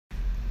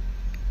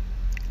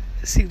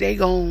see, they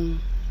gonna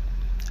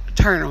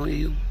turn on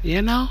you,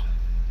 you know?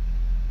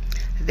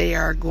 They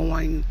are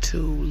going to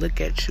look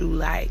at you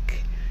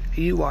like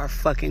you are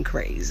fucking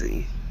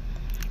crazy.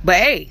 But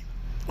hey,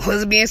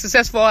 what's being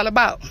successful all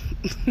about?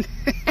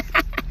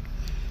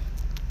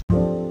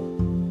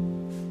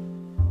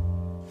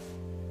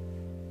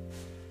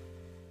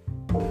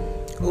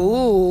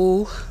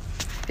 Ooh,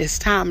 it's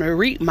time to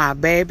reap, my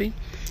baby.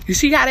 You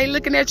see how they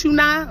looking at you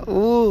now?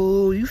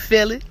 Ooh, you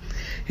feel it.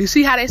 You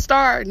see how they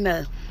starting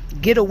to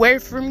get away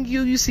from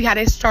you? You see how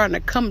they starting to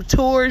come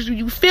towards you?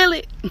 You feel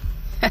it?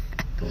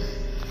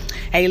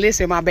 Hey,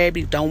 listen, my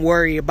baby, don't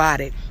worry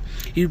about it.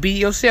 You be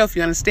yourself,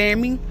 you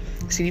understand me?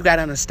 See, you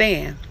gotta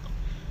understand.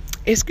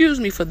 Excuse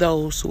me for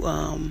those who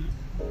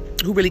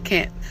really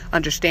can't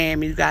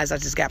understand me. You guys, I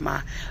just got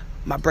my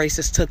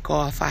braces took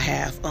off. I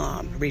have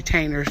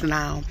retainers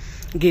now.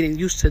 Getting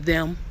used to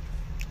them.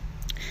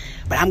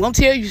 But I'm gonna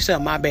tell you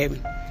something, my baby.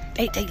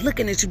 They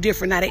looking at you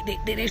different now.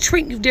 They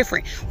treating you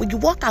different. When you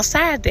walk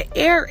outside, the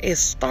air is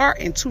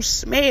starting to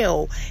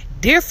smell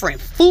different.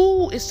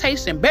 Food is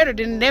tasting better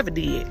than it ever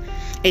did.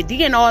 And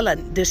then all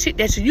of the shit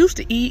that you used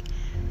to eat,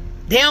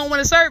 they don't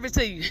want to serve it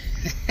to you.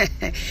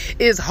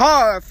 It's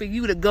hard for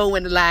you to go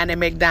in the line at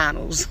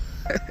McDonald's.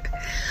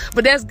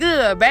 But that's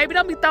good, baby.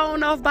 Don't be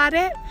thrown off by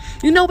that.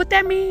 You know what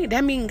that mean?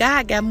 That mean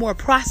God got more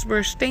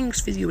prosperous things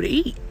for you to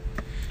eat.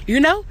 You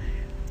know?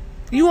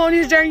 You on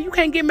this journey, you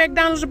can't get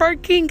McDonald's or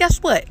Burger King.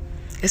 Guess what?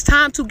 It's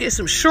time to get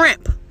some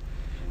shrimp.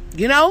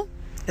 You know?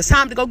 It's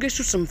time to go get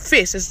you some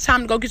fish. It's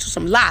time to go get you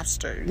some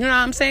lobster. You know what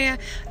I'm saying?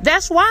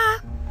 That's why.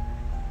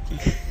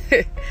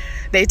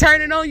 They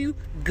turning on you.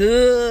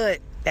 Good.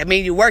 That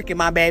mean you working,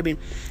 my baby.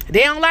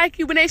 They don't like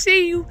you when they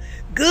see you.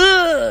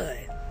 Good.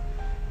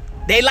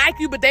 They like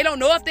you, but they don't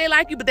know if they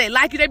like you, but they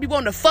like you. They be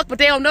wanting to fuck, but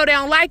they don't know they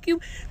don't like you.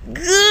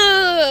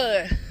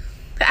 Good.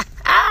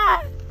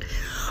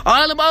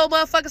 All them old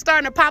motherfuckers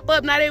starting to pop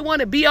up. Now they want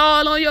to be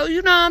all on you.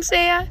 You know what I'm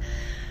saying?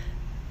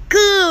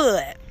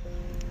 Good.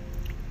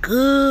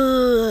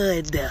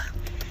 Good.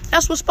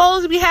 That's what's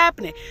supposed to be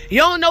happening. You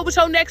don't know what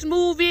your next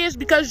move is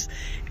because,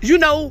 you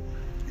know,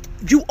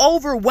 you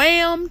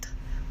overwhelmed.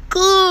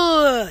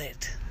 Good.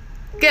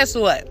 Guess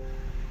what?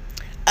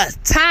 A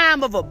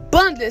time of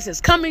abundance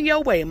is coming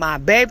your way, my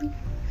baby.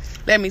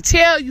 Let me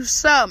tell you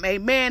something.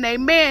 Amen,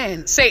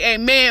 amen. Say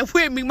amen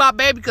with me, my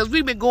baby, because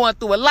we've been going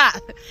through a lot.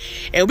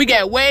 And we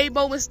got way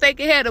more mistake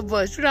ahead of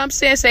us. You know what I'm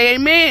saying? Say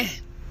amen.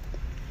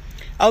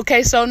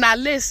 Okay, so now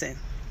listen.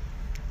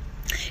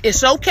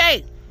 It's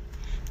okay.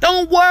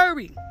 Don't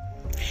worry.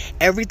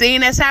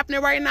 Everything that's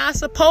happening right now is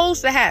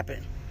supposed to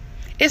happen.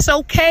 It's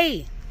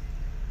okay.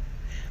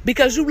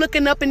 Because you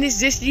looking up and it's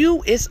just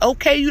you. It's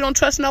okay. You don't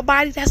trust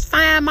nobody. That's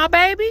fine, my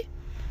baby.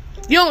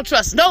 You don't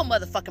trust no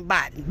motherfucking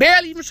body.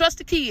 Barely even trust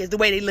the kids the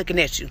way they looking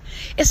at you.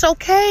 It's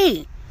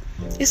okay.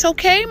 It's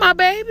okay, my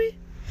baby.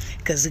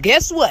 Because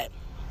guess what?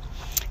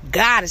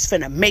 God is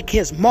finna make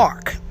his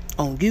mark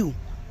on you.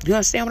 You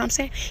understand what I'm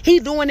saying?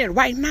 He's doing it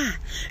right now.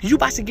 You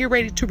about to get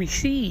ready to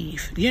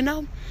receive, you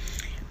know?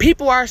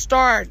 People are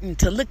starting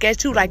to look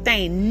at you like they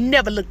ain't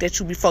never looked at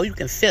you before. You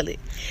can feel it.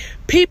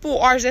 People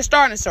are just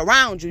starting to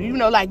surround you. You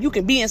know, like you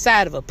can be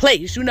inside of a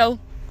place, you know.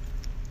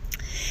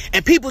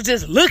 And people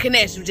just looking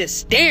at you, just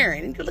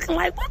staring. And you're looking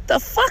like, what the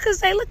fuck is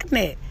they looking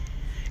at?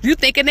 You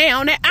thinking they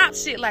on that op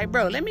shit like,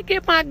 bro, let me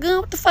get my gun.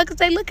 What the fuck is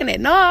they looking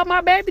at? No,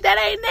 my baby, that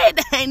ain't it.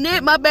 That ain't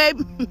it, my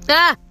baby.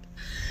 That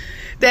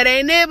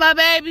ain't it, my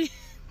baby.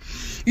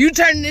 You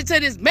turning into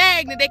this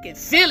magnet, they can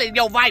feel it.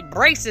 Your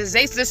vibrations,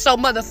 they just so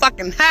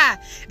motherfucking high.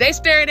 They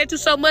staring at you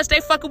so much,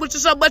 they fucking with you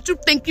so much, you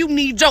think you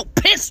need your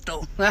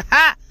pistol.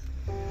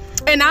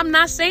 And I'm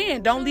not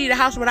saying don't leave the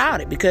house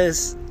without it,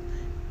 because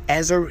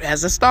as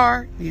a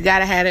star, you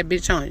gotta have that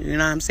bitch on you. You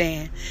know what I'm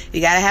saying? You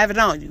gotta have it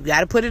on you. You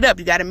gotta put it up.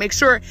 You gotta make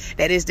sure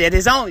that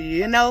it's on you.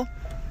 You know.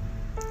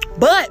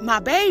 But my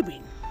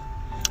baby,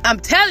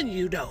 I'm telling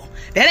you though,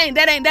 that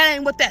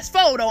ain't what that's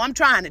for though. I'm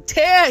trying to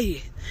tell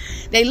you.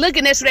 They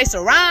looking at you, they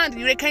surround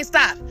you, they can't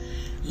stop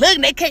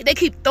looking, they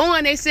keep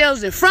throwing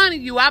themselves in front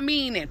of you. I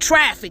mean, in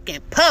traffic,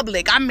 in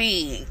public. I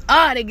mean,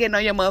 they getting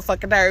on your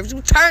motherfucking nerves.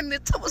 You turning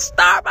into a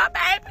star, my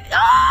baby.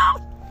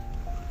 Oh,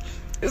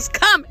 it's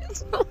coming.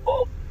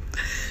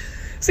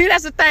 See,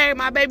 that's the thing,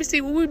 my baby. See,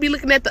 when we be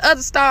looking at the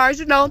other stars,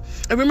 you know,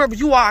 and remember,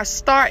 you are a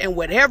star in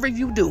whatever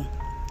you do.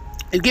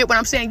 You get what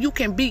I'm saying? You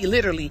can be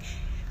literally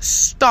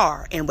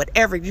star in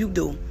whatever you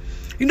do.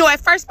 You know,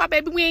 at first, my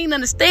baby, we ain't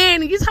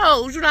understanding these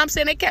hoes. You know what I'm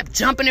saying? They kept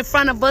jumping in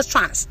front of us,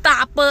 trying to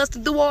stop us to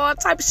do all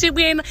type of shit.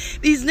 We ain't,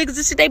 these niggas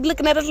and shit, they be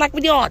looking at us like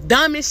we all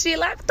dumb and shit.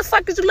 Like, what the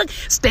fuck is you looking?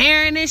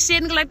 Staring and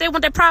shit, like they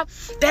want that problem.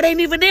 That ain't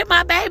even it,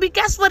 my baby.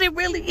 Guess what it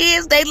really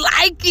is? They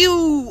like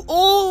you.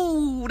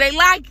 Ooh, they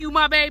like you,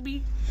 my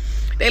baby.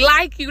 They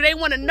like you. They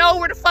want to know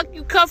where the fuck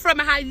you come from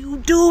and how you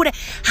do that.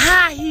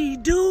 How he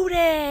do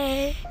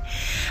that?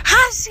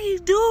 How she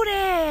do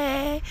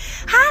that?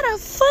 How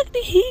the fuck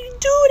did he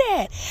do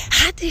that?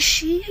 How did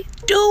she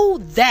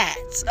do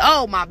that?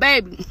 Oh, my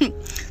baby.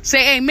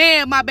 Say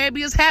amen, my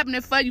baby. It's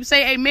happening for you.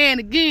 Say amen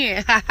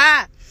again.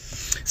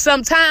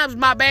 Sometimes,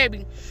 my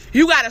baby,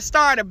 You got to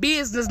start a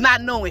business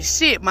not knowing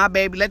shit, my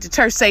baby. Let the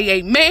church say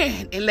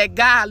amen and let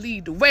God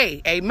lead the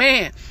way.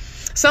 Amen.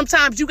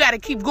 Sometimes you got to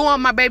keep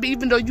going, my baby,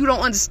 even though you don't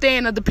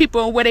understand other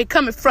people and where they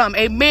coming from.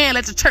 Amen.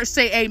 Let the church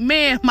say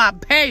amen, my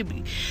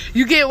baby.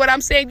 You get what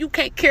I'm saying? You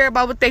can't care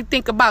about what they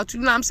think about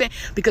you. You know what I'm saying?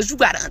 Because you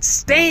got to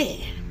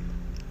understand.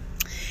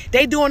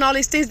 They doing all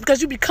these things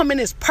because you becoming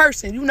this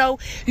person, you know.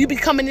 You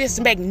becoming this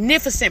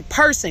magnificent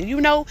person,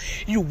 you know.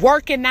 You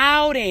working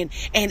out and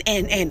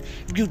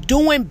you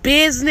doing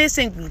business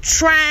and you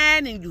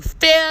trying and you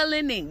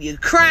failing and you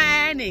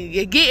crying and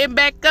you're getting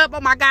back up. Oh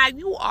my God,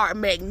 you are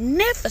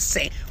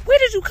magnificent. Where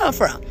did you come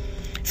from?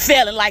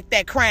 Failing like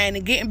that, crying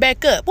and getting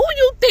back up. Who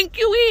you think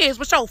you is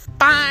with your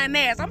fine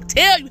ass? I'm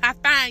telling you how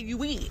fine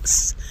you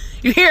is.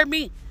 You hear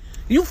me?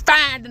 You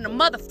finding a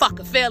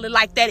motherfucker failing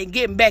like that and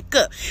getting back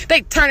up.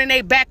 They turning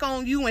their back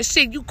on you and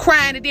shit. You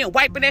crying and then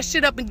wiping that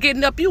shit up and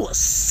getting up. You a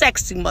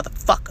sexy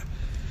motherfucker.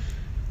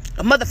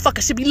 A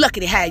motherfucker should be lucky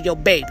to have your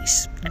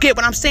babies. You get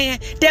what I'm saying?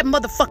 That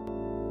motherfucker